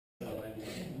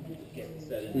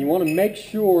And you want to make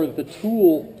sure that the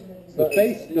tool,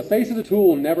 the face of the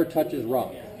tool never touches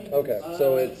rock. Okay,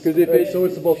 so it's so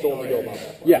it's supposed to only go about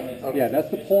that. Yeah, okay. Yeah, that's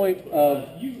the point of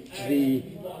the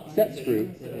set screw,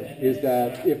 is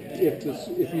that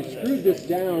if you screwed this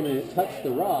down and it touched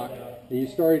the rock, and you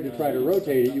started to try to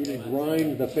rotate it, you would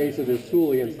grind the face of this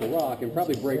tool against the rock and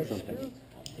probably break something.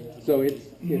 So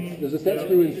there's a set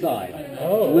screw inside,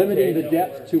 limiting the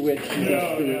depth to which you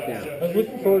can screw it down. I was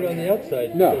looking for it on the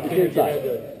outside. No, it's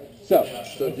inside.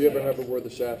 So do you ever have it where the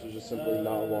shaft is just simply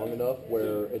not long enough,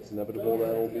 where it's inevitable that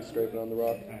it will be scraping on the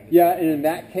rock? Yeah, and in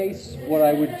that case, what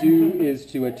I would do is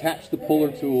to attach the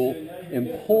puller tool and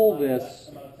pull this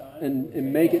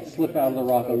and make it slip out of the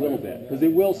rock a little bit, because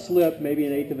it will slip maybe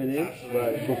 1/8 of an inch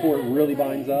before it really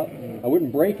binds up. I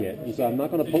wouldn't break it, and so I'm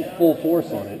not going to put full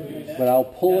force on it, but I'll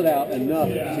pull it out enough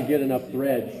to get enough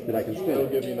threads that I can spin. It'll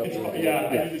give you enough threads. Yeah.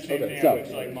 Okay. So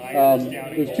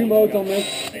there's two modes on this.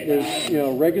 There's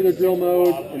regular drill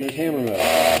mode and there's hammer mode.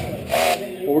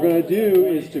 What we're going to do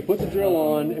is to put the drill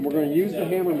on, and we're going to use the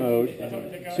hammer mode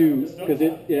because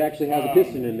it actually has a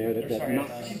piston in there that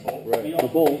knocks the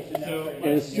bolt. And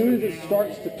as soon as it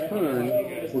starts to turn,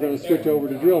 we're going to switch over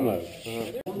to drill mode.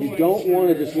 You don't want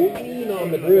to just lean on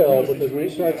the drill, because when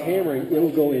it starts hammering, it'll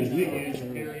go in deeper,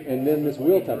 and then this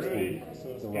will touch the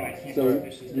rock. So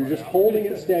you're just holding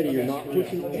it steady. You're not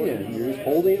pushing it in. You're just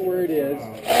holding it where it is,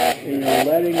 and you're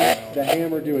letting the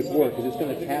hammer do its work. It's just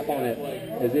going to tap on it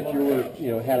as if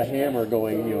you had a hammer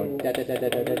going, da, da, da, da,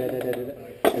 da, da, da, da, da,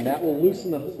 and that will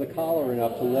loosen the collar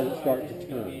enough to let it start to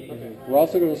turn. We're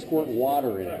also going to squirt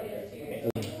water in it.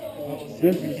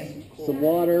 This is some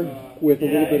water with a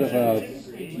little bit of a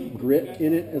grit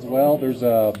in it as well. There's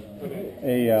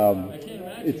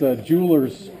it's a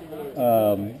jeweler's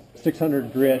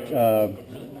 600 grit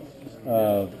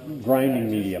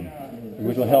grinding medium,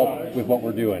 which will help with what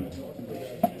we're doing.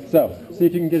 So, see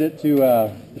if you can get it to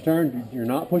turn. You're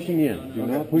not pushing in. Do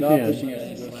not push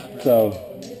in. So,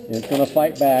 it's going to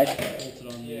fight back.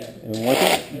 And once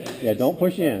don't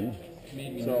push in.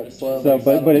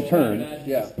 But it turned.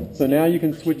 Yeah. So now you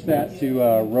can switch that to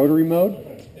rotary mode.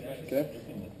 Okay.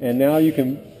 And now you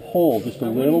can pull just a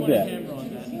little bit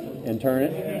and turn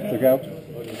it to go.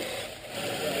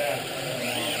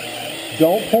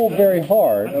 Don't pull very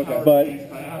hard, but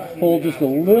pull just a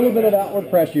little bit of outward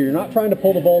pressure. You're not trying to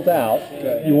pull the bolt out.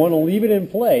 Okay. You want to leave it in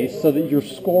place so that you're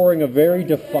scoring a very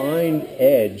defined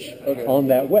edge on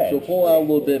that wedge. So pull out a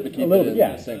little bit, but keep it in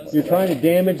the same place. You're trying to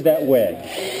damage that wedge.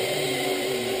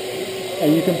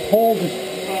 And you can pull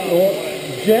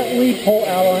gently pull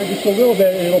out on it just a little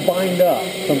bit, and it'll bind up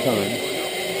sometimes.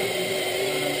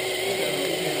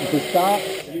 To stop,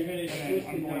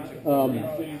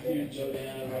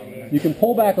 you can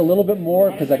pull back a little bit more,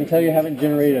 because I can tell you haven't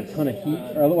generated a ton of heat,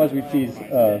 or otherwise we'd see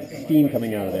steam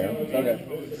coming out of there. Okay.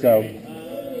 So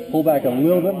pull back a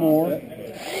little bit more.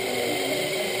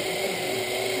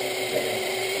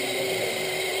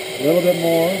 A little bit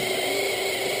more.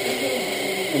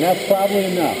 And that's probably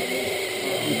enough.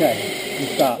 Okay, and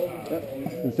stop.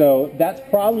 And so that's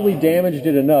probably damaged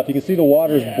it enough. You can see the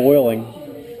water's boiling,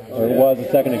 or it was a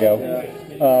second ago.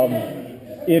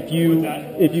 If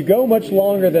you go much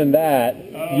longer than that,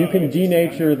 you can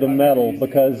denature the metal,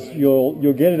 because you'll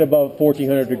get it above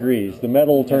 1400 degrees. The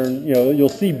metal will turn, you'll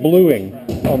see bluing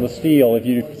on the steel if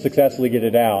you successfully get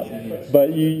it out.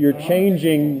 But you're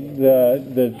changing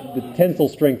the tensile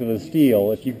strength of the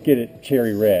steel if you get it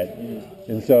cherry red.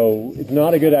 And so it's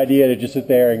not a good idea to just sit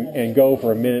there and go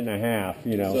for a minute and a half, So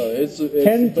it's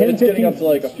getting up to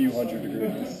like a few hundred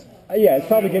degrees. Yeah, it's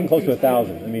probably getting close to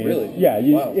 1,000. I mean, really?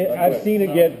 I've seen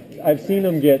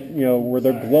them get, where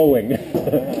they're glowing.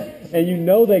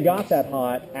 And they got that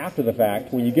hot after the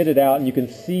fact when you get it out, and you can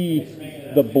see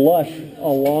the blush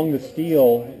along the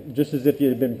steel, just as if it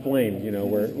had been flamed,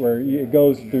 where it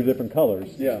goes through different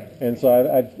colors. Yeah. And so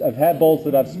I've had bolts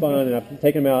that I've spun, and I've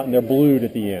taken them out, and they're blued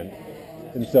at the end.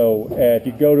 And so if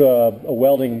you go to a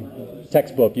welding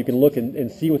textbook, you can look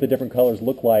and see what the different colors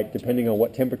look like depending on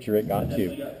what temperature it got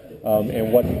to,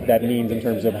 and what that means in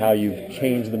terms of how you've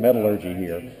changed the metallurgy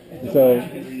here. And so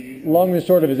long and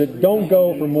short of it is that don't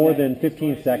go for more than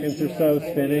 15 seconds or so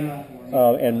spinning,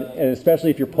 and especially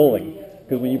if you're pulling.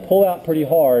 Because when you pull out pretty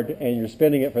hard and you're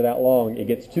spinning it for that long, it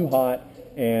gets too hot,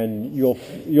 and you'll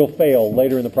fail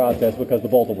later in the process because the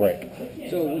bolt will break.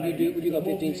 So would you go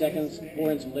 15 seconds,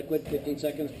 pour in some liquid, 15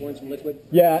 seconds, pour in some liquid?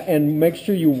 Yeah, and make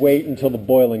sure you wait until the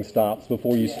boiling stops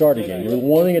before you start again. You're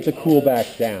wanting it to cool back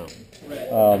down.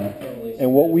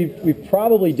 And what we've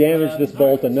probably damaged this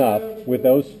bolt enough with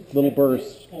those little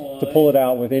bursts to pull it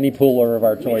out with any puller of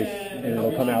our choice, and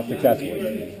it'll come out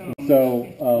successfully. So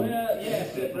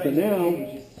now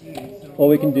what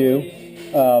we can do,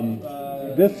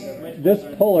 this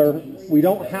puller, we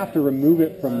don't have to remove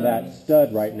it from that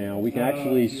stud right now. We can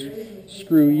actually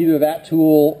screw either that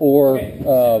tool or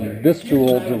this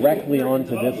tool directly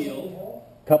onto this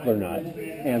coupler nut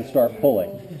and start pulling.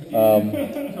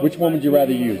 Which one would you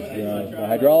rather use, the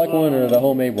hydraulic one or the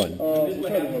homemade one?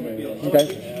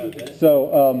 Okay.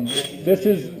 So this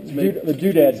is the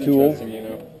doodad tool.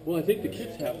 Well, I think the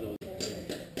kids have those.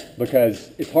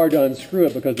 Because it's hard to unscrew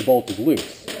it because the bolt is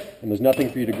loose. And there's nothing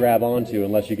for you to grab onto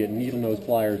unless you get needle nose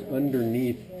pliers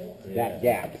underneath that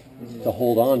gap to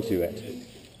hold onto it.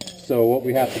 So what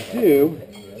we have to do,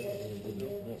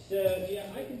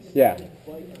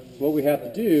 what we have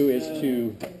to do is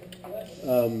to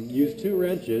use 2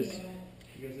 wrenches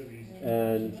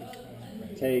and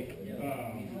take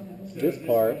this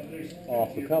part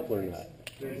off the coupler nut.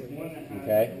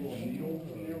 Okay?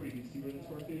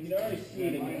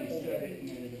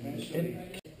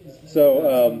 So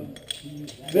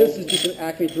this is just an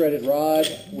Acme threaded rod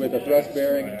with a thrust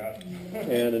bearing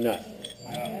and a nut.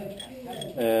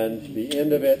 And the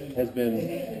end of it has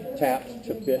been tapped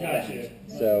to fit that.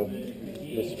 So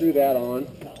we'll screw that on.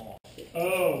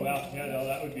 Oh, well, yeah, no,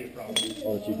 that would be a problem.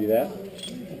 I'll let you do that.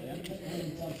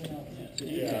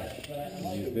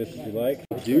 Use this if you like.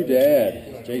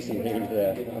 Doodad. Jason named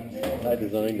that. I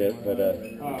designed it, but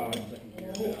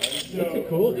It's a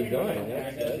cool design.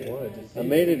 I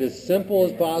made it as simple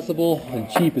as possible and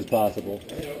cheap as possible.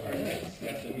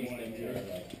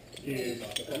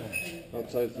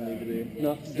 What size does it need to be?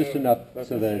 No, just enough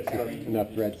so that it's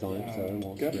enough threads on it so it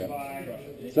won't strip.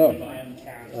 So,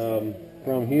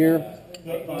 from here,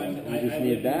 you just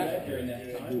need that.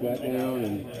 Screw that down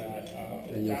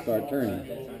and you'll start turning.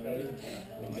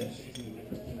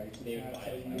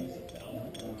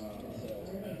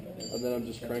 And then I'm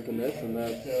just cranking this, and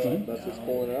that's what's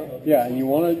pulling out. Yeah, and you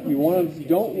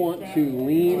don't want to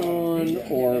lean on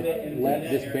or let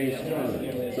this base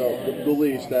turn. So the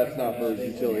leash, that's not for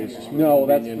utility. It's just for No,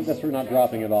 convenience. that's for not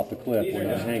dropping it off the cliff when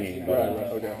it's hanging. But,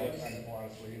 Right, okay.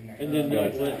 And then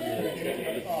not let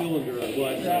the cylinder or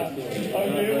what?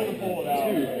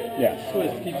 yeah. So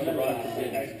it keeps the rod from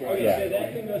getting destroyed. Yeah.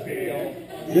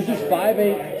 This is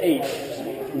 5/8",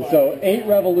 and so 8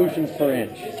 revolutions per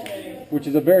inch, which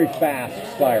is a very fast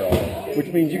spiral,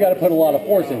 which means you got to put a lot of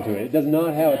force into it. It does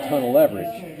not have a ton of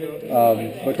leverage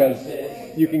because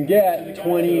you can get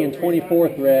 20 and 24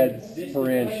 threads per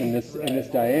inch in this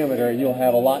diameter, and you'll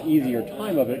have a lot easier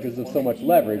time of it because of so much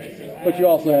leverage. But you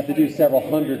also have to do several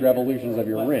hundred revolutions of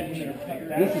your wrench.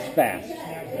 This is fast,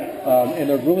 and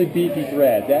they're really beefy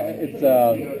thread.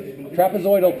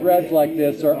 Trapezoidal threads like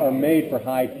this are made for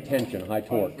high tension, high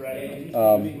torque.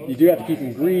 You do have to keep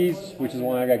them greased, which is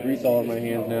why I got grease all over my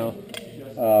hands now.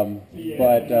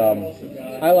 But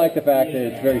I like the fact that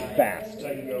it's very fast.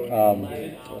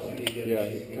 Yeah,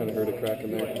 you kind of heard a crack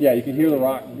in there. Yeah, you can hear the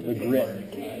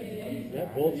grit.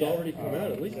 That bolt's already come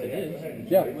out, at least it is.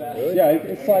 Yeah,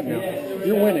 it's sliding out.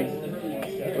 You're winning.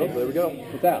 Oh, there we go.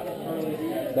 It's out.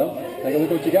 So, take a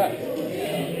look at what you got.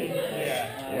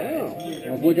 Wow.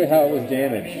 Let's look at how it was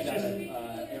damaged.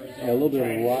 Yeah, a little bit of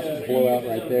a rock blowout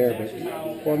right there, but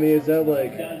Well, I mean, is that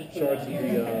like shards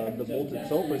of the bolt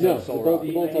itself, or is no, that the all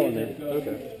bolt's all in there.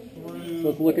 Okay. So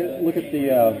let's look at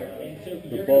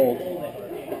the bolt.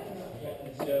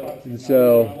 And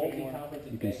so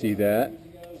you can see that.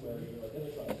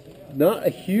 Not a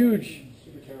huge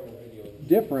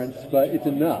difference, but it's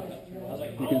enough.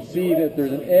 You can see that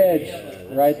there's an edge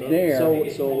right there. So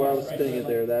where I was spinning it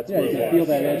there, that's Yeah, where you it can was. feel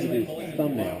that edge of his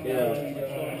thumbnail.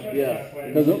 Yeah.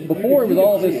 Because before it was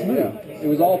all this smooth. It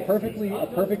was all a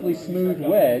perfectly smooth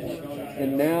wedge,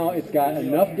 and now it's got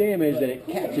enough damage that it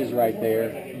catches right there.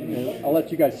 And I'll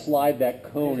let you guys slide that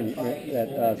cone and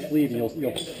that sleeve, and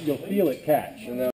you'll feel it catch. And